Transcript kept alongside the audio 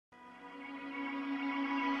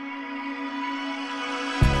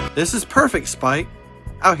This is perfect, Spike.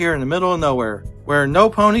 Out here in the middle of nowhere, where no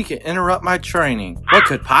pony can interrupt my training. What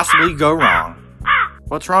could possibly go wrong?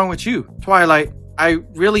 What's wrong with you? Twilight, I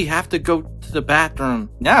really have to go to the bathroom.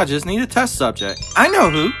 Now I just need a test subject. I know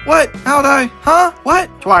who. What? How'd I? Huh? What?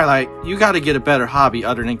 Twilight, you gotta get a better hobby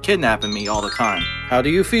other than kidnapping me all the time. How do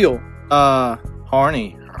you feel?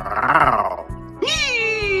 Horny.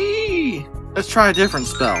 Let's try a different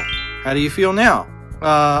spell. How do you feel now?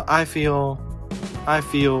 I feel,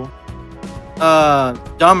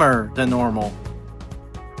 dumber than normal.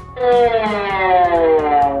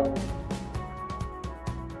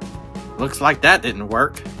 Looks like that didn't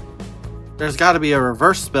work. There's gotta be a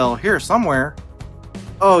reverse spell here somewhere.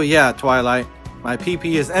 Oh yeah, Twilight. My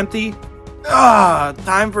PP is empty.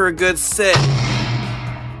 Time for a good sit.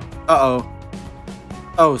 Uh-oh.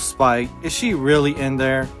 Oh, Spike, is she really in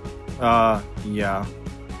there? Yeah.